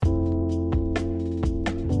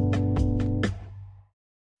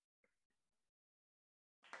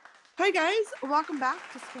Hi guys, welcome back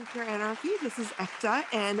to Skincare Anarchy. This is Ekta,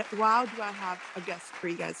 and wow, do I have a guest for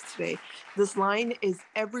you guys today. This line is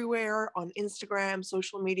everywhere on Instagram,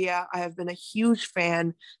 social media. I have been a huge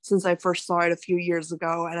fan since I first saw it a few years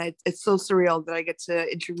ago, and it's so surreal that I get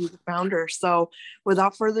to interview the founder. So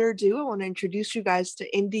without further ado, I want to introduce you guys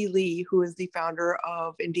to Indy Lee, who is the founder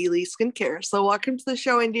of Indy Lee Skincare. So welcome to the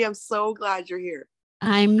show, Indy. I'm so glad you're here.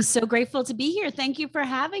 I'm so grateful to be here. Thank you for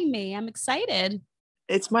having me. I'm excited.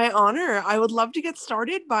 It's my honor. I would love to get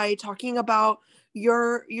started by talking about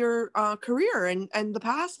your career and the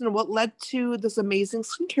past and what led to this amazing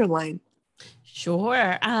skincare line.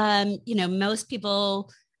 Sure. Most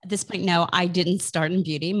people at this point know I didn't start in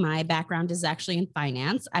beauty. My background is actually in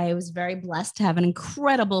finance. I was very blessed to have an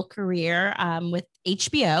incredible career with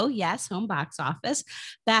HBO, yes, home box office,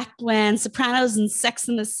 back when Sopranos and Sex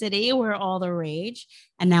in the City were all the rage.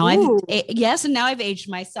 And now Ooh, I've aged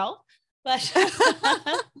myself. But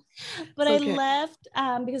but it's I okay. left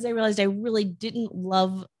because I realized I really didn't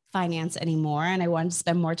love finance anymore, and I wanted to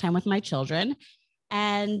spend more time with my children.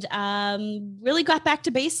 And really got back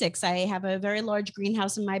to basics. I have a very large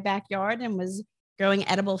greenhouse in my backyard and was growing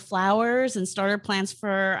edible flowers and starter plants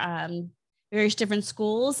for various different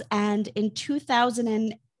schools. And in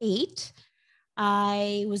 2008,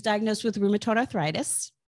 I was diagnosed with rheumatoid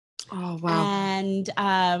arthritis Oh wow. and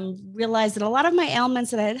realized that a lot of my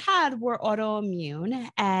ailments that I had were autoimmune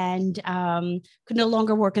and could no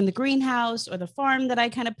longer work in the greenhouse or the farm that I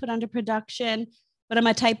kind of put under production. But I'm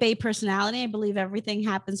a type A personality. I believe everything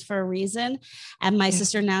happens for a reason. And my Yeah.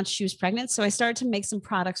 sister announced she was pregnant. So I started to make some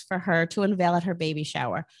products for her to unveil at her baby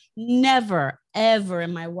shower. Never, ever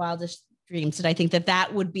in my wildest dreams did I think that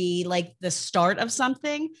that would be like the start of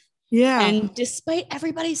something. Yeah. And despite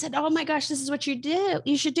everybody said, "Oh my gosh, this is what you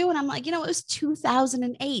should do." And I'm like, it was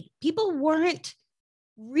 2008. People weren't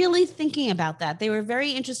really thinking about that. They were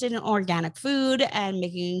very interested in organic food and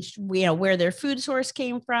making, where their food source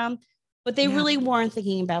came from, but they Yeah. really weren't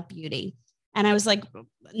thinking about beauty. And I was like,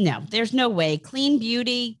 no, there's no way. Clean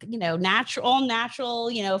beauty, natural, all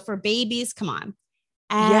natural, for babies. Come on.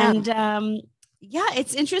 Yeah. And yeah,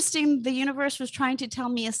 it's interesting. The universe was trying to tell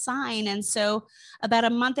me a sign. And so, about a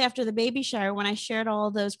month after the baby shower, when I shared all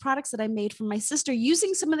those products that I made for my sister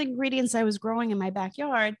using some of the ingredients I was growing in my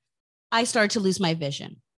backyard, I started to lose my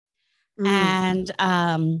vision Mm.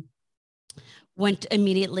 and went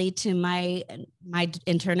immediately to my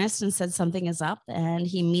internist and said something is up. And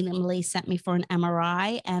he immediately sent me for an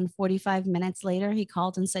MRI. And 45 minutes later, he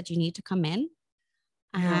called and said, "You need to come in."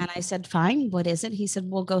 Yeah. And I said, "Fine, what is it?" He said,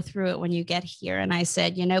 "We'll go through it when you get here." And I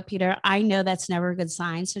said, "Peter, I know that's never a good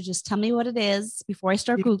sign. So just tell me what it is before I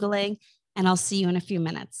start Yeah. Googling, and I'll see you in a few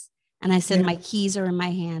minutes." And I said, Yeah. "My keys are in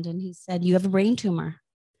my hand." And he said, "You have a brain tumor."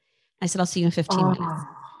 I said, "I'll see you in 15 minutes."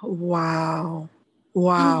 Oh, wow. And,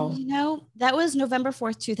 Wow. that was November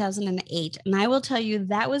 4th, 2008. And I will tell you,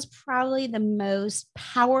 that was probably the most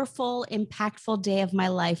powerful, impactful day of my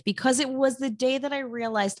life because it was the day that I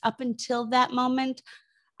realized up until that moment,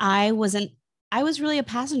 I wasn't I was really a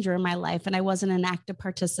passenger in my life and I wasn't an active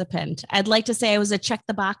participant. I'd like to say I was a check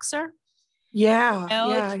the boxer, Yeah.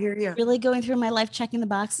 Yeah. it's I hear you. really going through my life checking the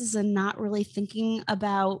boxes and not really thinking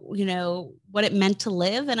about, what it meant to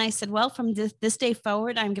live. And I said, well, from this day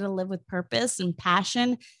forward, I'm going to live with purpose and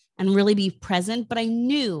passion and really be present. But I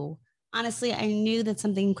knew, honestly, I knew that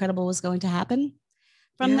something incredible was going to happen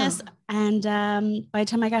from Yeah. this. And by the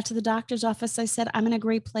time I got to the doctor's office, I said, "I'm in a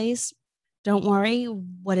great place. Don't worry.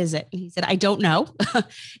 What is it?" And he said, "I don't know.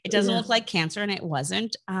 It doesn't Yeah. look like cancer." And it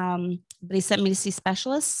wasn't. But he sent me to see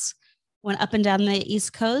specialists. Went up and down the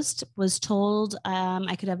East Coast, was told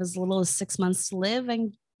I could have as little as 6 months to live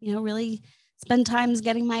and, really spend times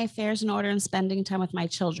getting my affairs in order and spending time with my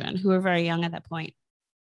children, who were very young at that point.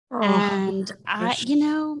 Oh, And gosh.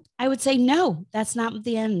 I would say, no, that's not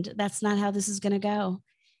the end. That's not how this is going to go.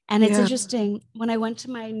 And it's Yeah. interesting when I went to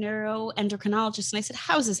my neuroendocrinologist and I said,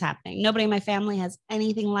 "How is this happening? Nobody in my family has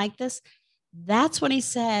anything like this." That's when he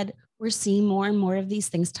said, "We're seeing more and more of these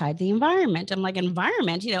things tied to the environment." I'm like,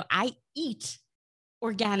 "Environment? I eat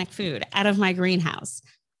organic food out of my greenhouse.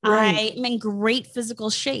 Right. I'm in great physical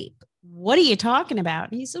shape. What are you talking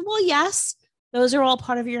about?" And he said, "Well, yes, those are all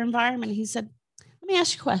part of your environment." He said, "Let me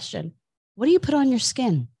ask you a question. What do you put on your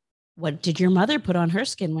skin? What did your mother put on her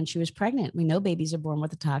skin when she was pregnant? We know babies are born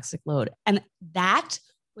with a toxic load." And that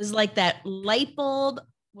was like that light bulb,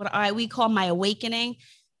 we call my awakening.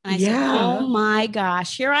 And I said, Yeah. "Oh my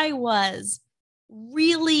gosh, here I was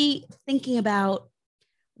really thinking about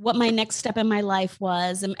what my next step in my life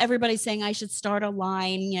was." And everybody's saying I should start a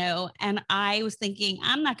line, and I was thinking,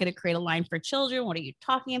 I'm not going to create a line for children. What are you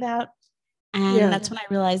talking about? And Yeah. that's when I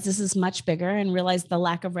realized this is much bigger and realized the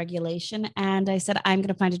lack of regulation. And I said, I'm going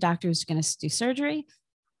to find a doctor who's going to do surgery.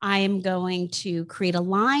 I am going to create a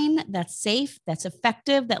line that's safe, that's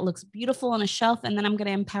effective, that looks beautiful on a shelf. And then I'm going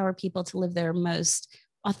to empower people to live their most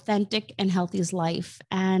authentic and healthiest life.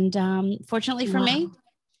 And fortunately for me, Wow.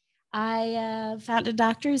 I found a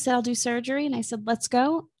doctor who said, I'll do surgery. And I said, let's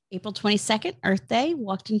go. April 22nd, Earth Day,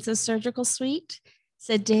 walked into the surgical suite,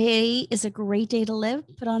 said, today is a great day to live.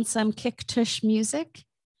 Put on some kick tush music.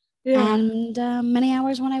 Yeah. And many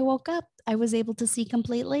hours when I woke up, I was able to see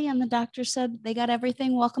completely. And the doctor said, they got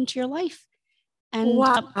everything. Welcome to your life. And a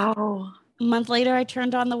Wow. month later, I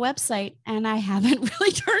turned on the website and I haven't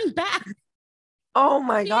really turned back. Oh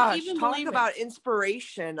my Can't gosh. even Talk believe it. about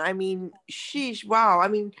inspiration. I mean, sheesh. Wow. I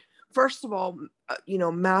mean, first of all,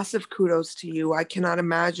 massive kudos to you. I cannot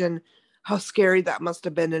imagine how scary that must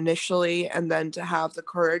have been initially. And then to have the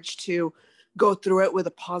courage to go through it with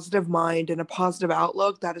a positive mind and a positive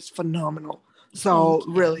outlook, that is phenomenal. So Thank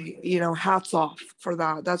you. really, hats off for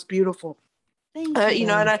that. That's beautiful. Thank And you.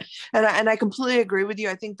 I completely agree with you.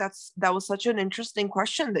 I think that was such an interesting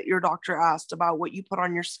question that your doctor asked about what you put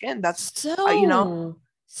on your skin. That's, So,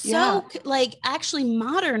 yeah, like actually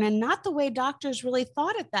modern and not the way doctors really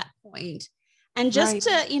thought at that point. And just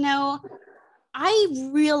right, to, I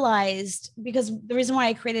realized because the reason why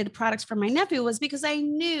I created products for my nephew was because I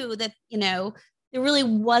knew that, there really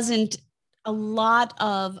wasn't a lot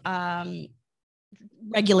of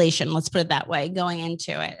regulation, let's put it that way, going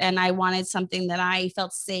into it. And I wanted something that I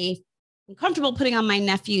felt safe and comfortable putting on my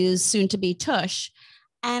nephew's soon to be tush.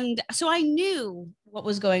 And so I knew what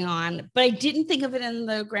was going on, but I didn't think of it in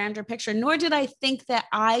the grander picture, nor did I think that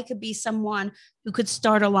I could be someone who could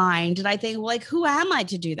start a line. Did I think, well, like, who am I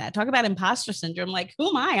to do that? Talk about imposter syndrome. Like, who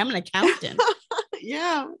am I? I'm an accountant.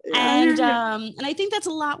 yeah, yeah, I hear And you. I think that's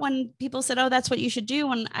a lot when people said, "Oh, that's what you should do."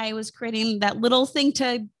 When I was creating that little thing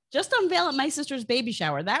to just unveil at my sister's baby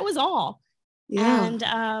shower, that was all. Yeah,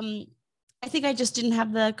 And I think I just didn't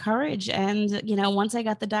have the courage. And once I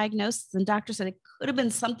got the diagnosis, and doctor said it could have been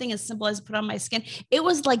something as simple as put on my skin. It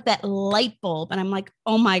was like that light bulb, and I'm like,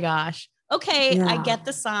 "Oh my gosh, okay, I yeah, get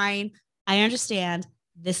the sign. I understand.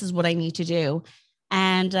 This is what I need to do."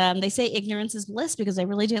 And they say ignorance is bliss because I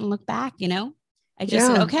really didn't look back. I just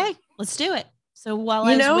said, yeah. okay, let's do it. So while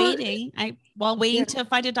I You was know, waiting, while waiting yeah. to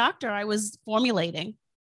find a doctor, I was formulating.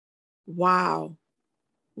 Wow.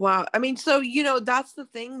 Wow. I mean, so, that's the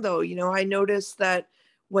thing though. I noticed that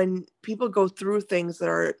when people go through things that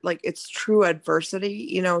are like it's true adversity,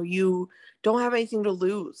 you don't have anything to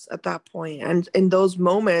lose at that point. And in those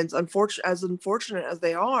moments, unfortunate as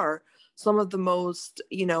they are, some of the most,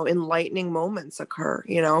 enlightening moments occur,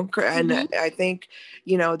 and Mm-hmm. I think,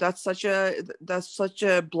 that's such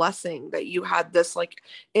a blessing that you had this like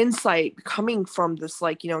insight coming from this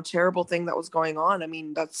like, terrible thing that was going on. I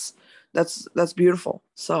mean, that's beautiful.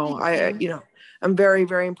 So Thank you. I'm very,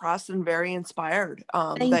 very impressed and very inspired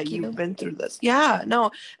that Thank you've you. been through this. Yeah,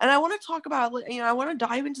 no, and I want to talk about, I want to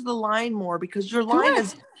dive into the line more because your line Sure.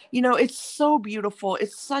 is, it's so beautiful.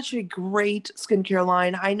 It's such a great skincare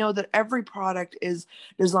line. I know that every product is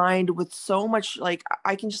designed with so much, like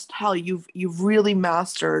I can just tell you've really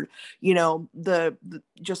mastered, the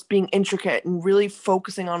just being intricate and really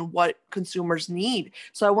focusing on what consumers need.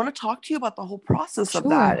 So I want to talk to you about the whole process of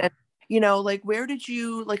that. Sure. And like where did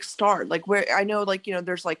you like start? Like where I know like,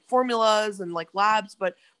 there's like formulas and like labs,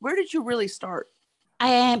 but where did you really start? I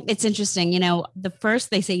am. It's interesting. The first,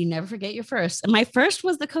 they say you never forget your first. And my first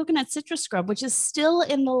was the coconut citrus scrub, which is still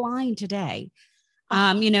in the line today.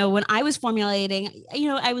 Oh, When I was formulating,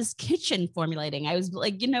 I was kitchen formulating. I was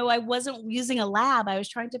like, I wasn't using a lab. I was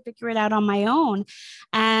trying to figure it out on my own.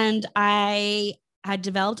 And I had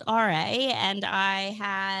developed RA and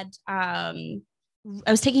I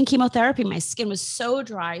was taking chemotherapy. My skin was so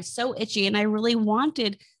dry, so itchy, and I really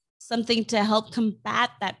wanted something to help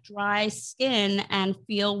combat that dry skin and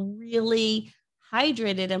feel really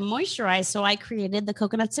hydrated and moisturized. So I created the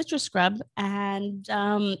coconut citrus scrub, and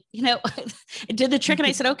it did the trick. And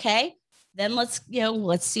I said, okay, then let's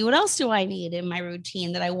see what else do I need in my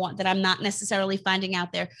routine that I want that I'm not necessarily finding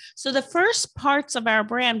out there. So the first parts of our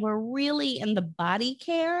brand were really in the body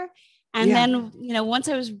care. And yeah. then, once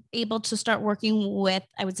I was able to start working with,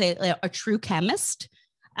 I would say, a true chemist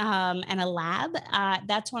and a lab,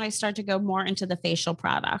 that's when I start to go more into the facial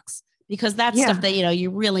products because that's stuff Yeah. that, you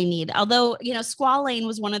really need. Although, squalane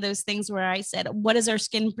was one of those things where I said, what does our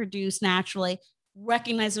skin produce naturally?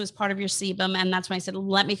 Recognize it was part of your sebum. And that's when I said,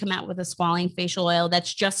 let me come out with a squalane facial oil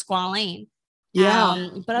that's just squalane. Yeah.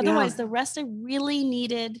 But Yeah. otherwise, the rest I really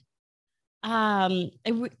needed I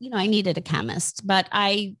needed a chemist, but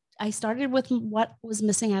I started with what was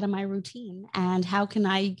missing out of my routine and how can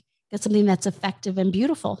I get something that's effective and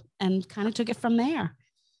beautiful, and kind of took it from there.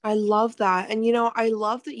 I love that. And, I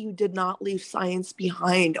love that you did not leave science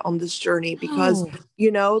behind on this journey because,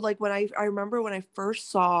 Oh, like when I remember when I first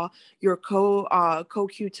saw your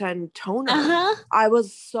CoQ10 toner, uh-huh. I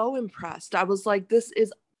was so impressed. I was like, this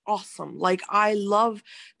is awesome. Like, I love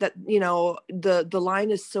that, the line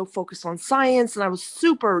is so focused on science, and I was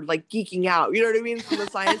super like geeking out, you know what I mean? From the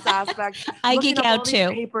science aspect, I looking geek up all out these too.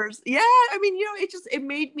 papers. Yeah. I mean, it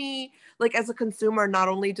made me like, as a consumer, not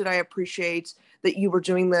only did I appreciate that you were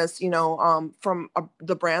doing this, from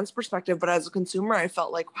the brand's perspective, but as a consumer, I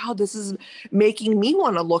felt like, wow, this is making me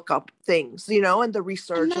want to look up things, and the And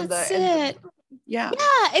research that's and it. yeah,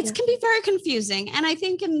 Yeah, it yeah, can be very confusing. And I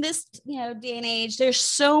think in this, day and age, there's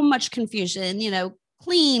so much confusion,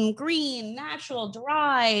 clean, green, natural,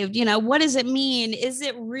 derived, what does it mean? Is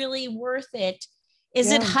it really worth it?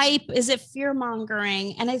 Is it yeah, hype? Is it fear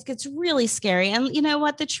mongering? And it gets really scary. And you know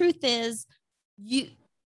what? The truth is, you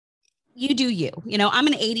you do you. I'm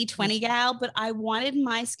an 80/20 gal, but I wanted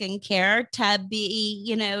my skincare to be,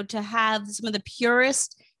 to have some of the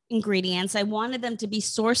purest ingredients. I wanted them to be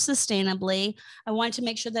sourced sustainably. I wanted to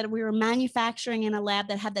make sure that we were manufacturing in a lab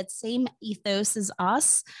that had that same ethos as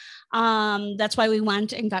us. That's why we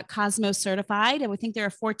went and got Cosmos certified. And we think there are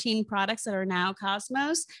 14 products that are now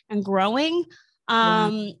Cosmos and growing.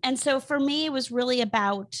 wow, And so for me, it was really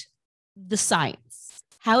about the science.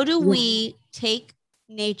 How do yeah, we take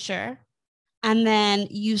nature and then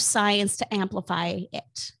use science to amplify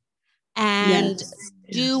it and yes,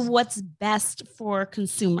 do yes, what's best for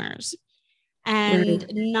consumers, right,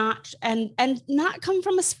 and not come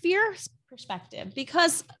from a sphere perspective,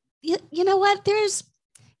 because you know what, there's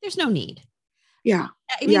no need. yeah,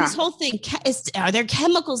 I mean, yeah. this whole thing is, are there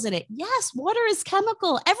chemicals in it? Yes, water is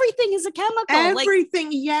chemical, everything is a chemical, like, Everything,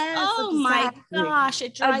 yes, oh my exactly, gosh,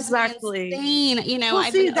 it drives me exactly. insane. Well,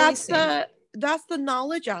 I've been see, always saying, that's the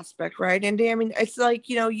knowledge aspect, right, Andy? I mean, it's like,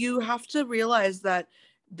 you have to realize that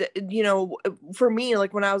for me,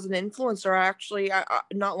 like when I was an influencer,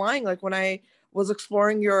 not lying, like when I was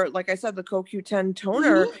exploring your, like I said, the CoQ10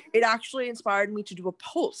 toner, mm-hmm. it actually inspired me to do a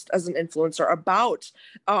post as an influencer about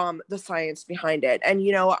the science behind it.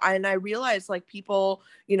 And I realized, like, people,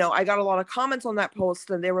 I got a lot of comments on that post,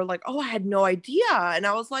 and they were like, oh, I had no idea. And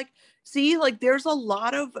I was like, see, like, there's a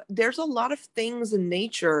lot of things in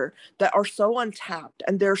nature that are so untapped,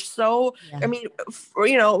 and they're so, Yeah. I mean,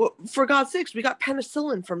 for God's sakes, we got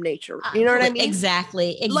penicillin from nature, you know what I mean?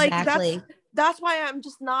 Exactly, Like, that's exactly. that's why I'm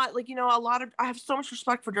just not like, I have so much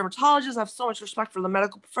respect for dermatologists. I have so much respect for the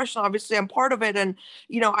medical profession. Obviously, I'm part of it. And,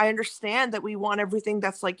 I understand that we want everything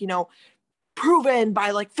that's like, proven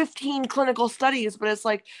by like 15 clinical studies, but it's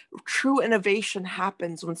like true innovation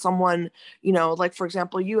happens when someone, like, for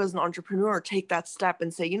example, you as an entrepreneur take that step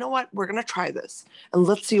and say, you know what, we're going to try this and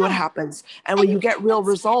let's see what Yeah. happens. And when you And get real that's,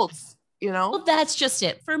 results, well, that's just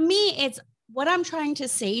it. For me, it's what I'm trying to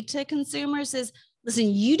say to consumers is,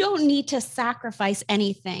 listen, you don't need to sacrifice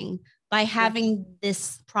anything by yeah, having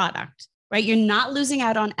this product, right? You're not losing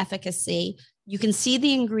out on efficacy. You can see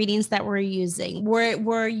the ingredients that we're using.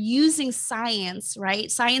 We're using science, right?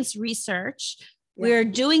 Science research. yeah, We're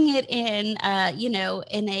doing it in,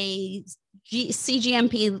 in a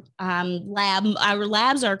CGMP lab. Our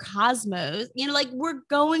labs are Cosmos. Like, we're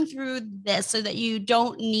going through this so that you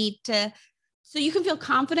don't need to, so you can feel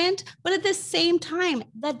confident. But at the same time,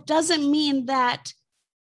 that doesn't mean that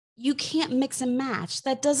you can't mix and match.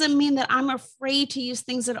 That doesn't mean that I'm afraid to use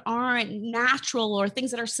things that aren't natural or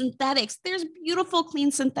things that are synthetics. There's beautiful,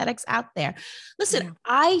 clean synthetics out there. Listen, yeah,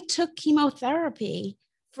 I took chemotherapy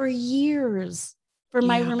for years for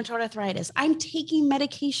my yeah, rheumatoid arthritis. I'm taking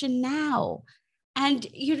medication now. And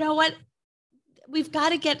you know what? We've got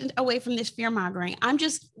to get away from this fear mongering. I'm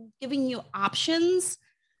just giving you options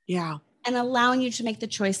yeah, and allowing you to make the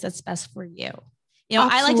choice that's best for you.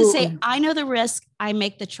 I like to say, absolutely, I know the risk, I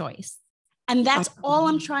make the choice. And that's all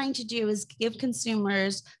I'm absolutely. trying to do, is give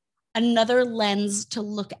consumers another lens to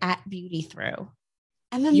look at beauty through.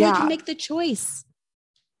 And then they can Yeah, make the choice.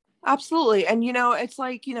 absolutely. And, it's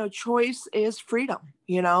like, choice is freedom,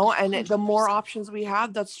 and the more 100%. options we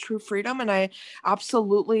have, that's true freedom. And I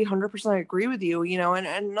absolutely 100% agree with you, and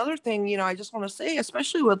another thing, I just want to say,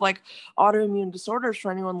 especially with like autoimmune disorders,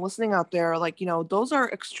 for anyone listening out there, like, those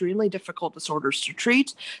are extremely difficult disorders to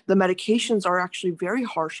treat. The medications are actually very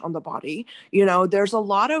harsh on the body. There's a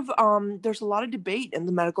lot of debate in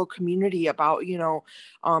the medical community about,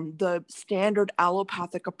 the standard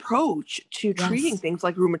allopathic approach to treating Yes. things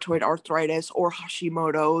like rheumatoid arthritis or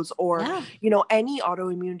Hashimoto's or, Yeah. any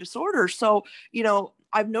autoimmune disorder. So,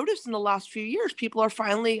 I've noticed in the last few years, people are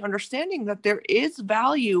finally understanding that there is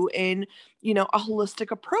value in, a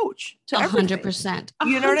holistic approach to everything. 100%.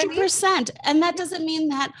 You know what I mean? 100%. And that doesn't mean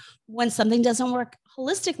that when something doesn't work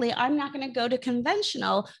holistically, I'm not going to go to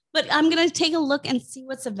conventional, but I'm going to take a look and see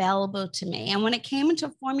what's available to me. And when it came into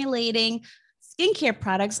formulating skincare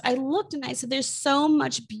products, I looked and I said, there's so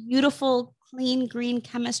much beautiful, clean, green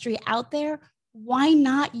chemistry out there. Why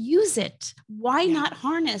not use it? Why not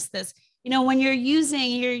harness this? When you're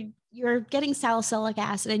using, you're getting salicylic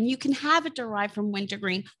acid and you can have it derived from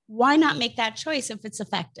wintergreen. Why not make that choice if it's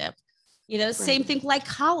effective? Same thing like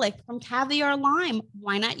glycolic from caviar lime.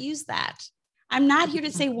 Why not use that? I'm not here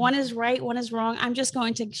to say one is right, one is wrong. I'm just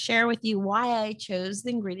going to share with you why I chose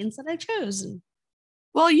the ingredients that I chose.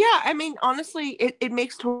 Well, yeah, I mean, honestly, it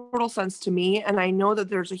makes total sense to me. And I know that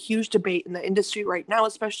there's a huge debate in the industry right now,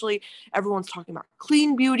 especially everyone's talking about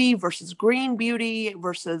clean beauty versus green beauty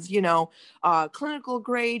versus, clinical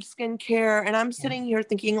grade skincare. And I'm sitting here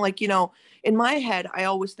thinking like, in my head, I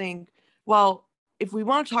always think, well, if we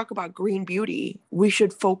want to talk about green beauty, we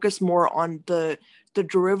should focus more on the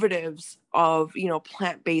derivatives of,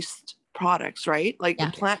 plant-based products, right? Like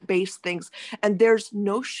the plant-based things. And there's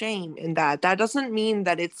no shame in that. That doesn't mean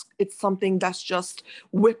that it's something that's just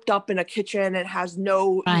whipped up in a kitchen and has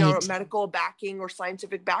no medical backing or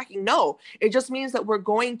scientific backing. No, it just means that we're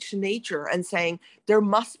going to nature and saying there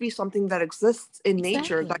must be something that exists in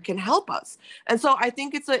nature that can help us. And so I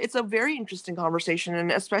think it's a very interesting conversation.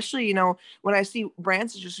 And especially, when I see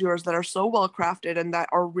brands such as yours that are so well crafted and that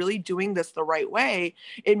are really doing this the right way,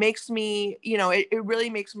 it makes me, it really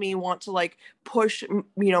makes me want to like push,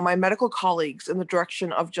 my medical colleagues in the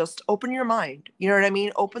direction of just open your mind. You know what I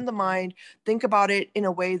mean? Open the mind, think about it in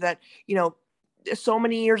a way that, so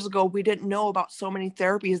many years ago, we didn't know about so many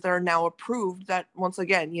therapies that are now approved that once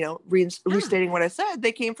again, restating what I said,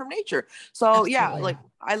 they came from nature. So Absolutely. Like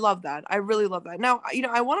I love that. I really love that. Now,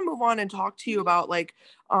 I want to move on and talk to you about like,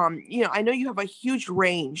 I know you have a huge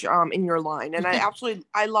range in your line and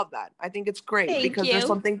I love that. I think it's great because there's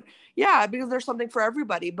something for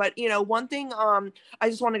everybody. But, one thing I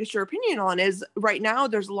just want to get your opinion on is right now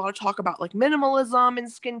there's a lot of talk about like minimalism in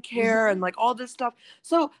skincare and like all this stuff.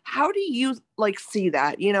 So how do you like see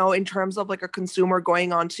that, in terms of like a consumer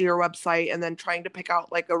going onto your website and then trying to pick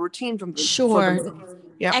out like a routine from the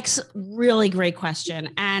Yeah. Really great question.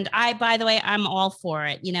 And by the way, I'm all for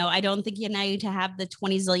it. I don't think you need to have the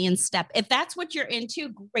 20 zillion step. If that's what you're into,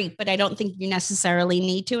 great. But I don't think you necessarily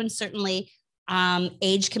need to. And certainly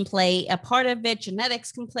age can play a part of it.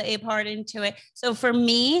 Genetics can play a part into it. So for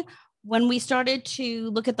me, when we started to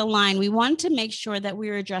look at the line, we wanted to make sure that we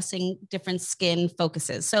were addressing different skin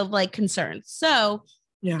focuses. So like concerns. So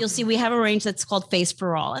you'll see we have a range that's called Face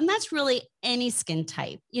for All. And that's really any skin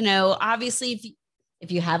type. Obviously,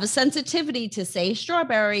 if you have a sensitivity to, say,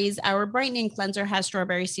 strawberries, our brightening cleanser has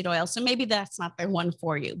strawberry seed oil. So maybe that's not the one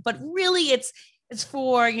for you. But really, it's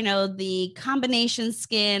for, the combination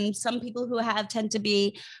skin. Some people who tend to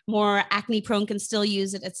be more acne prone can still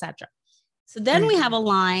use it, etc. So then we have a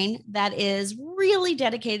line that is really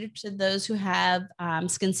dedicated to those who have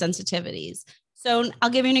skin sensitivities. So I'll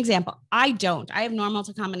give you an example. I have normal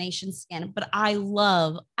to combination skin, but I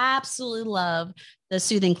absolutely love the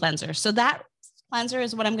Soothing Cleanser. So that cleanser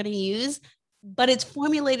is what I'm going to use, but it's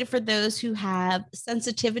formulated for those who have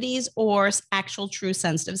sensitivities or actual true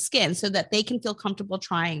sensitive skin so that they can feel comfortable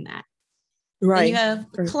trying that. Right. Then you have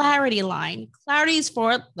the Clarity line. Clarity is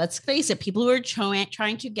for, let's face it, people who are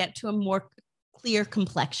trying to get to a more clear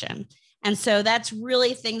complexion. And so that's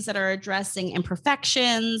really things that are addressing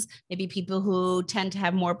imperfections, maybe people who tend to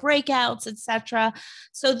have more breakouts, etc.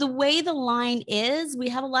 So the way the line is, we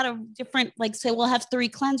have a lot of different, like say we'll have 3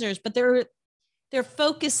 cleansers, but their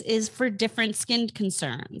focus is for different skin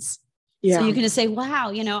concerns. Yeah. So you can just say,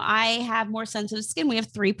 wow, I have more sensitive skin. We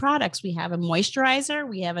have 3 products. We have a moisturizer,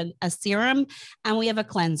 we have a serum, and we have a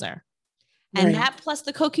cleanser. And that plus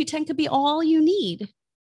the CoQ10 could be all you need.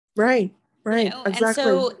 Right. Right. Exactly. And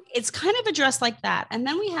so it's kind of addressed like that. And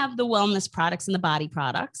then we have the wellness products and the body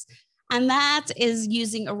products. And that is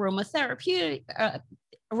using aromatherapy.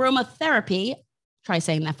 Try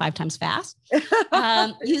saying that 5 times fast,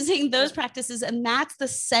 using those practices. And that's the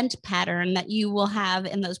scent pattern that you will have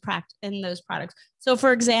in those products. So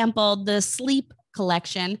for example, the sleep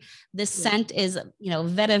collection, the scent is,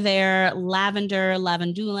 vetiver, lavender,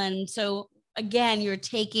 lavandulin. So again, you're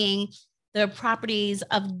taking the properties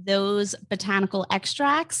of those botanical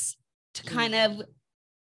extracts to kind of,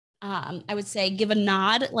 I would say, give a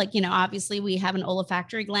nod. Like, obviously we have an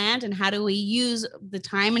olfactory gland, and how do we use the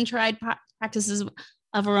time and tried practices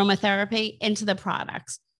of aromatherapy into the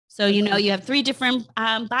products? So, Okay. you have three different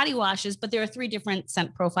body washes, but there are three different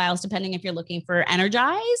scent profiles depending if you're looking for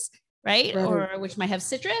energize, right? Right. Or which might have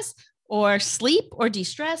citrus, or sleep or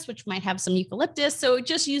de-stress, which might have some eucalyptus. So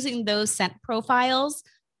just using those scent profiles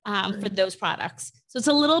for Right. those products. So it's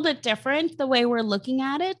a little bit different the way we're looking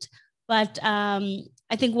at it. But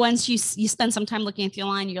I think once you spend some time looking at your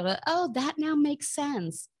line, you go, oh, that now makes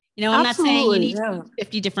sense. I'm not saying you Absolutely. need to Yeah. use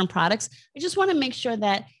 50 different products. I just want to make sure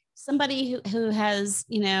that somebody who has,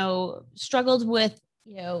 struggled with,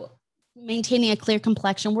 maintaining a clear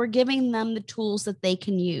complexion, we're giving them the tools that they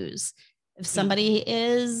can use. If Yeah. somebody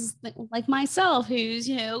is like myself, who's,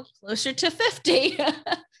 closer to 50,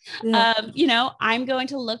 Yeah. I'm going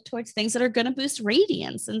to look towards things that are going to boost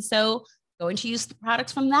radiance. And so going to use the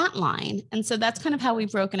products from that line. And so that's kind of how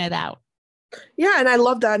we've broken it out. Yeah, and I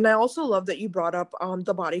love that, and I also love that you brought up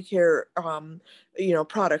the body care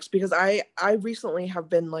products, because I recently have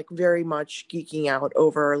been like very much geeking out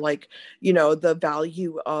over like the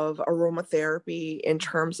value of aromatherapy in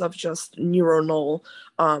terms of just neuronal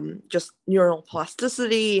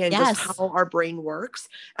plasticity and just how Yes. our brain works.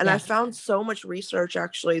 And I Yes. found so much research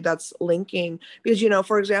actually that's linking, because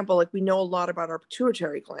for example, like we know a lot about our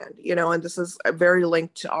pituitary gland, and this is very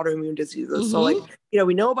linked to autoimmune diseases. So like Mm-hmm.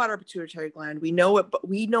 we know about our pituitary gland, we know it, but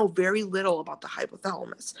we know very little about the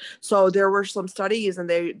hypothalamus. So there were some studies, and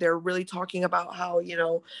they're really talking about how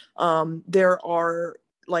there are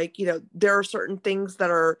there are certain things that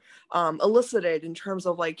are elicited in terms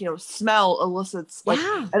of like smell elicits like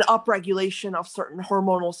Yeah. an upregulation of certain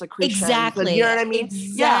hormonal secretions, and you know Exactly. what I mean?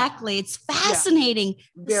 Yeah, Exactly. It's yeah, fascinating.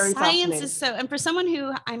 The very science is fascinating. so, and for someone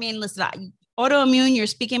who, I mean, listen, autoimmune, you're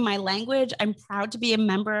speaking my language. I'm proud to be a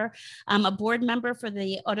member, a board member for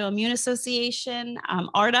the Autoimmune Association,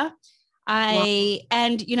 ARDA. Wow.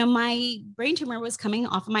 My brain tumor was coming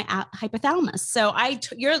off of my hypothalamus. So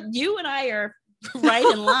you and I are right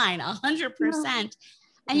in line, 100%.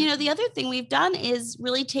 And, the other thing we've done is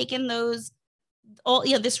really taken this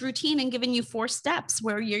routine and given you 4 steps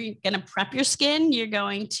where you're going to prep your skin. You're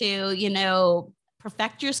going to,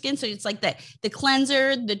 perfect your skin. So it's like the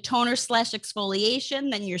cleanser, the toner /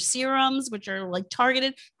 exfoliation, then your serums, which are like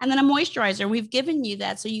targeted, and then a moisturizer. We've given you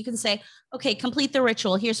that. So you can say, okay, complete the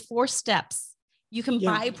ritual. Here's 4 steps. You can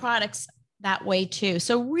Yeah. buy products that way too.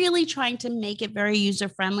 So really trying to make it very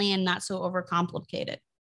user-friendly and not so overcomplicated.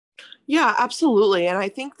 Yeah, absolutely. And I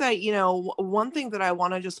think that, one thing that I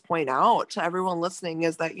want to just point out to everyone listening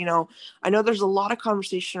is that, I know there's a lot of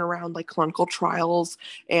conversation around like clinical trials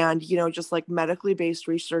and, just like medically based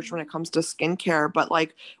research when it comes to skincare. But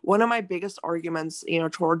like one of my biggest arguments,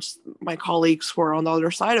 towards my colleagues who are on the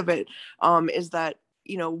other side of it, is that,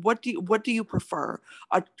 what do you prefer?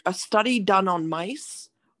 A study done on mice,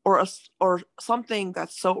 or something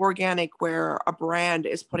that's so organic where a brand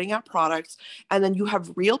is putting out products and then you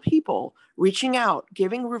have real people reaching out,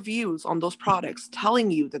 giving reviews on those products, telling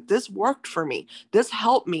you that this worked for me, this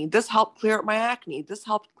helped clear up my acne, this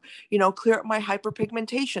helped clear up my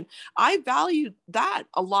hyperpigmentation. I value that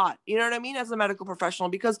a lot, you know what I mean, as a medical professional,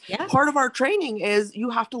 because Yeah. part of our training is you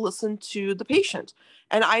have to listen to the patient.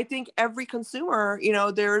 And I think every consumer,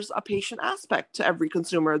 there's a patient aspect to every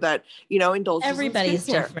consumer that indulges Everybody's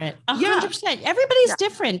in skincare. different. Yeah. 100%. Everybody's Yeah.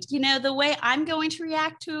 different. The way I'm going to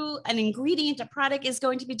react to an ingredient, a product is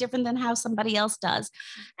going to be different than how somebody else does.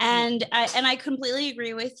 And I completely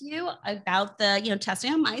agree with you about the,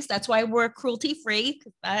 testing on mice. That's why we're cruelty free.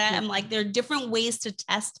 I'm like, there are different ways to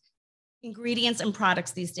test ingredients and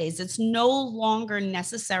products these days. It's no longer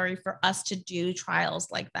necessary for us to do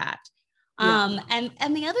trials like that. Yeah.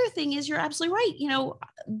 And the other thing is, you're absolutely right.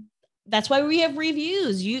 That's why we have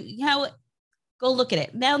reviews. Go look at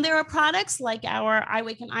it. Now, there are products like our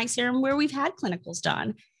iWaken Eye Serum where we've had clinicals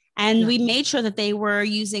done, and we made sure that they were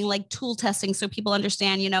using like tool testing so people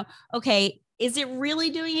understand, okay, is it really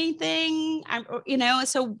doing anything?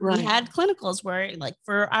 So we had clinicals where, like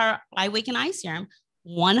for our iWaken Eye Serum,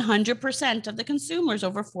 100% of the consumers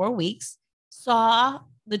over 4 weeks saw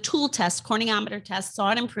the tool test, corneometer test, saw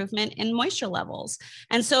an improvement in moisture levels.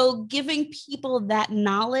 And so giving people that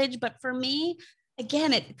knowledge. But for me,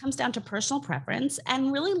 again, it comes down to personal preference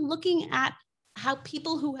and really looking at how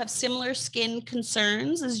people who have similar skin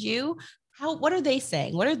concerns as you, what are they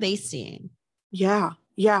saying? What are they seeing?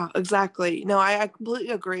 Yeah, exactly. No, I completely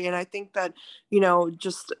agree. And I think that,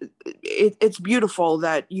 just it's beautiful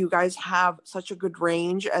that you guys have such a good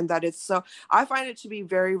range, and that I find it to be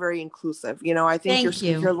very, very inclusive. I think your Thank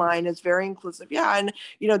you. skincare line is very inclusive. Yeah. And,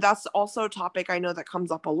 that's also a topic I know that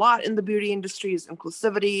comes up a lot in the beauty industry is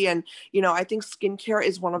inclusivity. And, I think skincare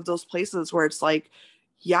is one of those places where it's like,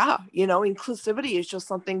 yeah, inclusivity is just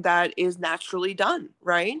something that is naturally done,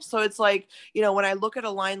 right? So it's like, when I look at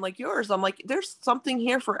a line like yours, I'm like, there's something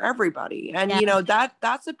here for everybody. And Yeah.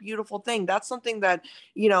 that's a beautiful thing. That's something that,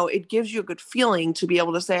 it gives you a good feeling to be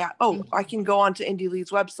able to say, oh, I can go onto Indie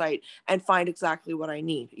Lead's website and find exactly what I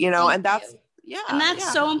need, Thank and you. that's And yeah, that's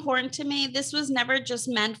yeah. so important to me. This was never just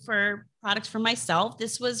meant for products for myself.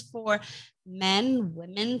 This was for men,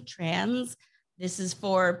 women, trans. This is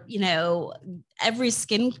for, every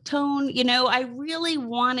skin tone. I really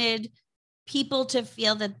wanted people to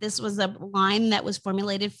feel that this was a line that was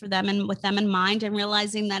formulated for them and with them in mind, and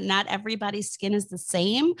realizing that not everybody's skin is the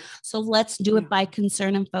same. So let's do it by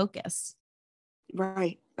concern and focus.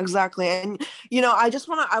 Right, exactly. And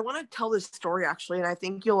I want to tell this story actually, and I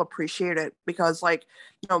think you'll appreciate it because, like,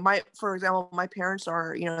 for example, my parents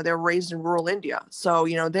are, they're raised in rural India. So,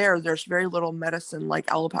 there's very little medicine,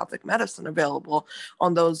 like allopathic medicine, available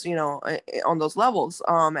on those, on those levels.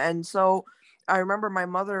 And so I remember my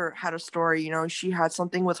mother had a story, she had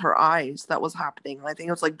something with her eyes that was happening. I think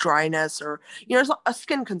it was like dryness or, a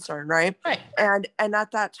skin concern, right? Right. And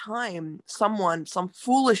at that time, some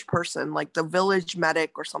foolish person, like the village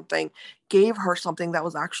medic or something, gave her something that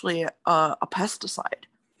was actually a pesticide.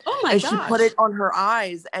 Oh my And gosh. she put it on her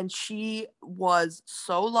eyes, and she was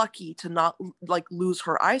so lucky to not like lose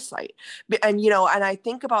her eyesight. And and I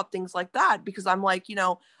think about things like that because I'm like,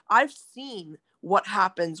 I've seen what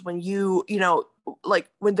happens when like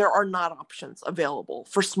when there are not options available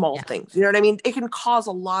for small things. You know what I mean? It can cause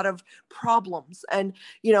a lot of problems. And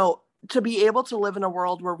to be able to live in a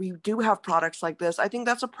world where we do have products like this, I think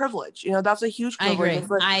that's a privilege. That's a huge privilege.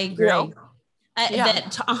 I agree.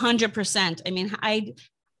 That 100%. I mean,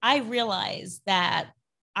 I realize that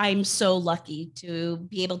I'm so lucky to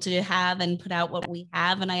be able to have and put out what we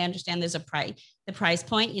have. And I understand there's the price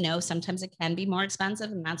point, sometimes it can be more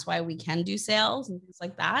expensive, and that's why we can do sales and things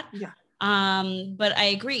like that. Yeah. But I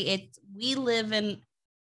agree. We live in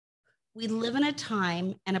a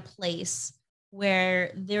time and a place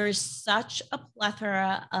where there is such a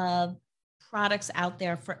plethora of products out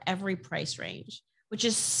there for every price range, which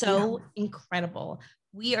is so incredible.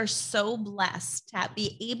 We are so blessed to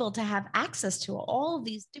be able to have access to all of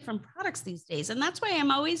these different products these days. And that's why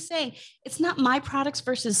I'm always saying it's not my products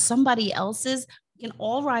versus somebody else's. We can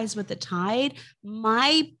all rise with the tide.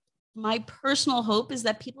 My personal hope is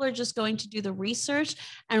that people are just going to do the research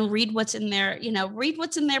and read what's in their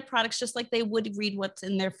products, just like they would read what's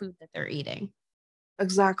in their food that they're eating.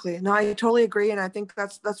 Exactly. No, I totally agree. And I think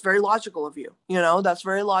that's very logical of you. That's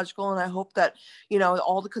very logical. And I hope that,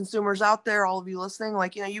 all the consumers out there, all of you listening,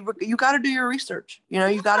 like, you got to do your research.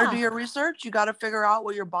 You got to do your research. You got to figure out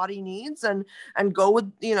what your body needs and go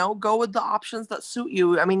with the options that suit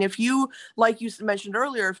you. I mean, if you, like you mentioned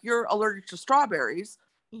earlier, if you're allergic to strawberries,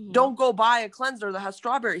 don't go buy a cleanser that has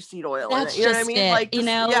strawberry seed oil in it. You know what I mean? It. Like,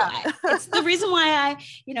 it's the reason why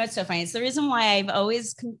it's so funny. It's the reason why I've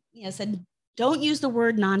always, said, don't use the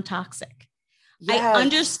word non-toxic. Yes. I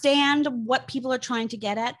understand what people are trying to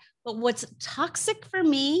get at, but what's toxic for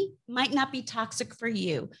me might not be toxic for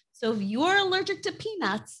you. So if you're allergic to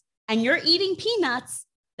peanuts and you're eating peanuts,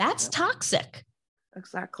 that's toxic.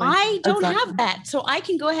 Exactly. I don't have that. So I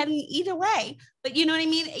can go ahead and eat away. But you know what I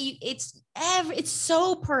mean? It's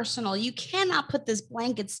so personal. You cannot put this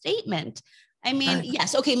blanket statement. I mean,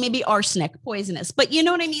 yes, okay, maybe arsenic, poisonous, but you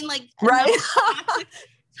know what I mean? Like, right.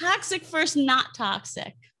 Toxic first, not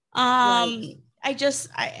toxic. Right.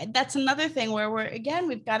 That's another thing where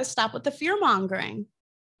we've got to stop with the fear mongering.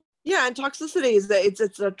 Yeah. And toxicity is that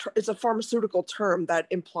it's a pharmaceutical term that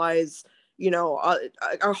implies,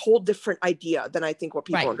 a whole different idea than I think what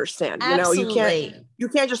people understand. Absolutely. You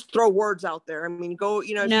can't just throw words out there. I mean, if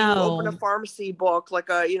you open a pharmacy book, like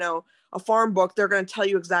a farm book, they're going to tell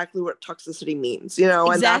you exactly what toxicity means,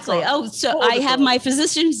 Exactly. So I have my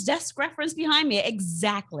physician's desk reference behind me.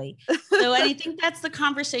 Exactly. So I think that's the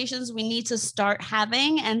conversations we need to start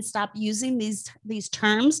having and stop using these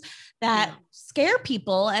terms that scare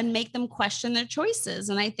people and make them question their choices.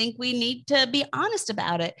 And I think we need to be honest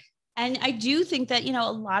about it. And I do think that,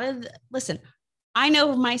 listen, I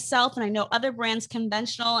know myself and I know other brands,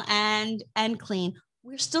 conventional and clean,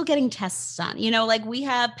 we're still getting tests done. Like we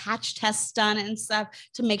have patch tests done and stuff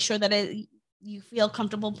to make sure that you feel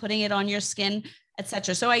comfortable putting it on your skin,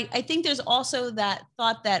 etc. So I think there's also that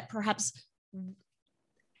thought that perhaps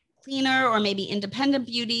cleaner or maybe independent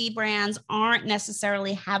beauty brands aren't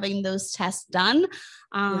necessarily having those tests done.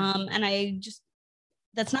 And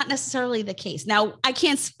that's not necessarily the case. Now, I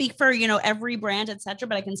can't speak for, every brand, et cetera,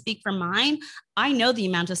 but I can speak for mine. I know the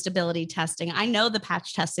amount of stability testing. I know the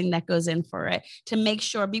patch testing that goes in for it to make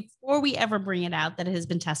sure before we ever bring it out that it has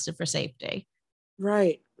been tested for safety.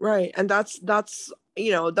 Right. And that's, that's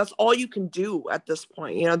all you can do at this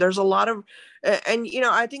point. There's a lot of, and,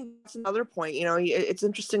 I think that's another point. It's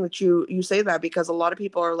interesting that you say that, because a lot of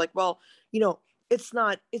people are like, well, it's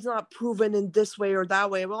not proven in this way or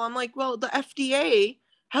that way. Well, I'm like, well, the FDA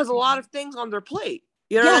has a lot of things on their plate.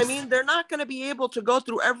 You know what I Yes, mean? They're not going to be able to go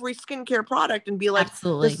through every skincare product and be like, this is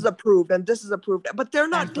absolutely. approved and this is approved, but they're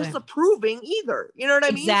not Exactly. disapproving either. You know what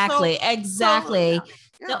I mean? So, Exactly. yeah, Exactly.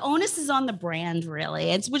 The yeah, onus is on the brand,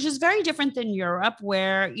 really. It's which is very different than Europe,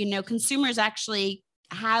 where consumers actually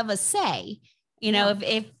have a say. yeah.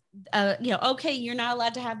 If okay, you're not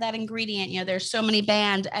allowed to have that ingredient. There's so many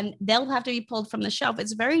banned, and they'll have to be pulled from the shelf.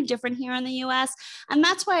 It's very different here in the U.S., and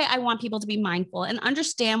that's why I want people to be mindful and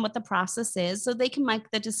understand what the process is, so they can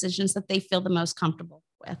make the decisions that they feel the most comfortable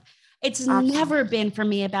with. It's never Absolutely. been for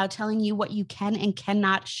me about telling you what you can and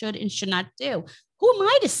cannot, should and should not do. Who am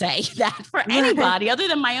I to say that for Right. anybody other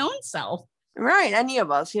than my own self? Right. Any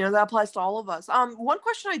of us, that applies to all of us. One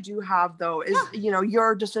question I do have though is, Yeah.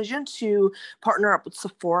 your decision to partner up with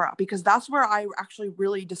Sephora, because that's where I actually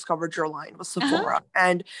really discovered your line, was Uh-huh. Sephora.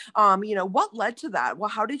 And, what led to that? Well,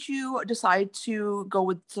 how did you decide to go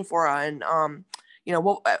with Sephora, and,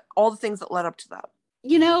 what, all the things that led up to that?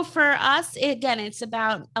 For us, again, it's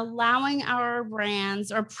about allowing our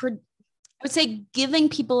brands, I would say giving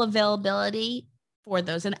people availability for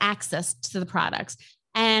those and access to the products.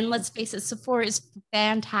 And let's face it, Sephora is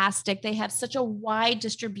fantastic. They have such a wide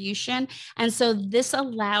distribution. And so this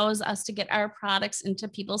allows us to get our products into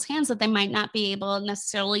people's hands that they might not be able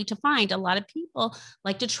necessarily to find. A lot of people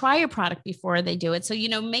like to try a product before they do it. So,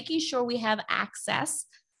 making sure we have access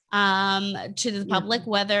to the Yeah. public,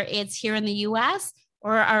 whether it's here in the US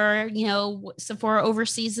or our, Sephora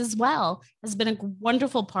overseas as well, has been a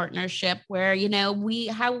wonderful partnership where,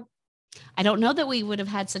 I don't know that we would have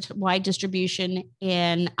had such wide distribution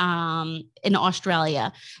in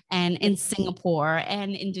Australia and in Singapore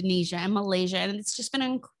and Indonesia and Malaysia, and it's just been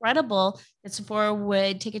incredible that Sephora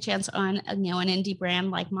would take a chance on an indie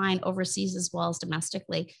brand like mine overseas as well as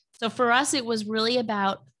domestically. So for us, it was really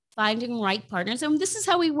about finding right partners, and this is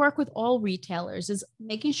how we work with all retailers: is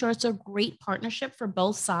making sure it's a great partnership for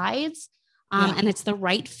both sides, Yeah. and it's the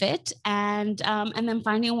right fit, and then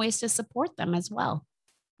finding ways to support them as well.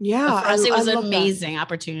 Yeah. So for us, it I was an love that. amazing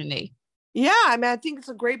opportunity. Yeah, I mean, I think it's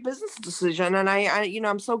a great business decision, and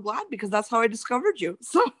I'm so glad, because that's how I discovered you.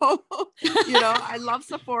 So, I love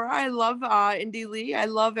Sephora, I love Indie Lee, I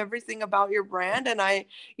love everything about your brand, and I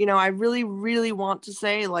really, really want to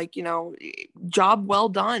say, like, job well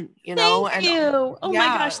done, Thank and you. Oh my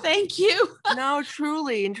yeah. gosh, thank you. No,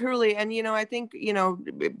 truly and truly. And, I think,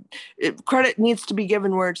 credit needs to be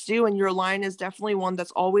given where it's due. And your line is definitely one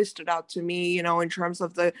that's always stood out to me, in terms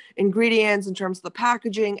of the ingredients, in terms of the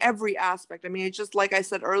packaging, every aspect. I mean, it's just like I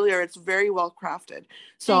said earlier, it's very well crafted.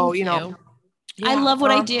 So, Thank you. I yeah. love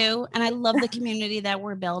what I do, and I love the community that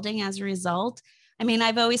we're building as a result. I mean,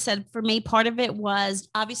 I've always said for me, part of it was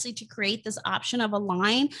obviously to create this option of a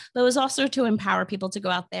line, but it was also to empower people to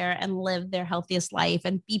go out there and live their healthiest life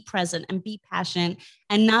and be present and be passionate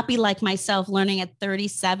and not be like myself, learning at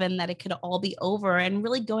 37 that it could all be over, and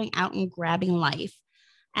really going out and grabbing life.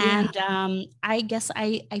 Yeah. And I guess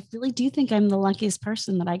I really do think I'm the luckiest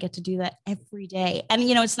person that I get to do that every day. And,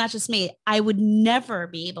 it's not just me. I would never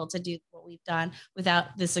be able to do what we've done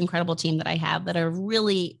without this incredible team that I have that are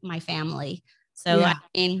really my family. So, I Yeah.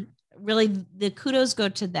 mean, really, the kudos go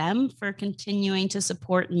to them for continuing to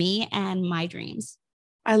support me and my dreams.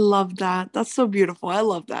 I love that. That's so beautiful. I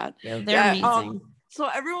love that. They're Yeah. amazing. So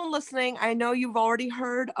everyone listening, I know you've already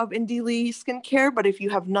heard of Indie Lee Skincare, but if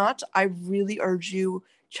you have not, I really urge you,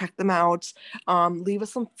 check them out. Leave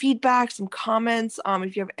us some feedback, some comments.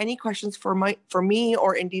 If you have any questions for me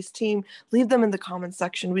or Indie's team, leave them in the comments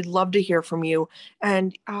section. We'd love to hear from you.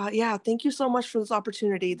 And yeah, thank you so much for this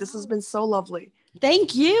opportunity. This has been so lovely.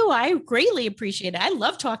 Thank you. I greatly appreciate it. I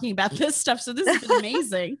love talking about this stuff. So this has been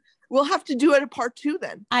amazing. We'll have to do it a part 2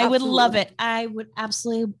 then. I would love Absolutely. it. I would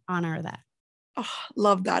absolutely honor that. Oh,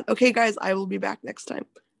 love that. Okay, guys, I will be back next time.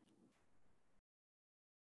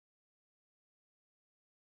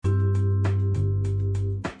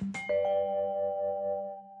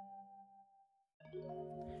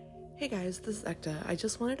 Hey guys, this is Ekta. I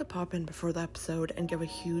just wanted to pop in before the episode and give a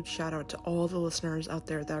huge shout out to all the listeners out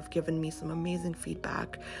there that have given me some amazing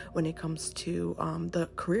feedback when it comes to the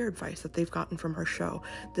career advice that they've gotten from our show.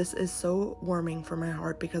 This is so warming for my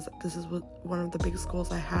heart, because this is one of the biggest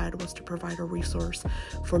goals I had, was to provide a resource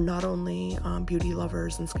for not only beauty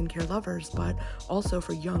lovers and skincare lovers, but also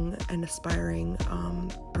for young and aspiring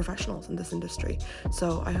professionals in this industry.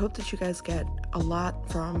 So I hope that you guys get a lot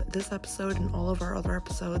from this episode and all of our other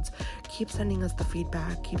episodes. Keep sending us the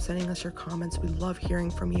feedback. Keep sending us your comments. We love hearing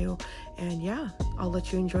from you. And yeah, I'll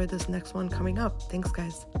let you enjoy this next one coming up. Thanks,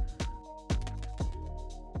 guys.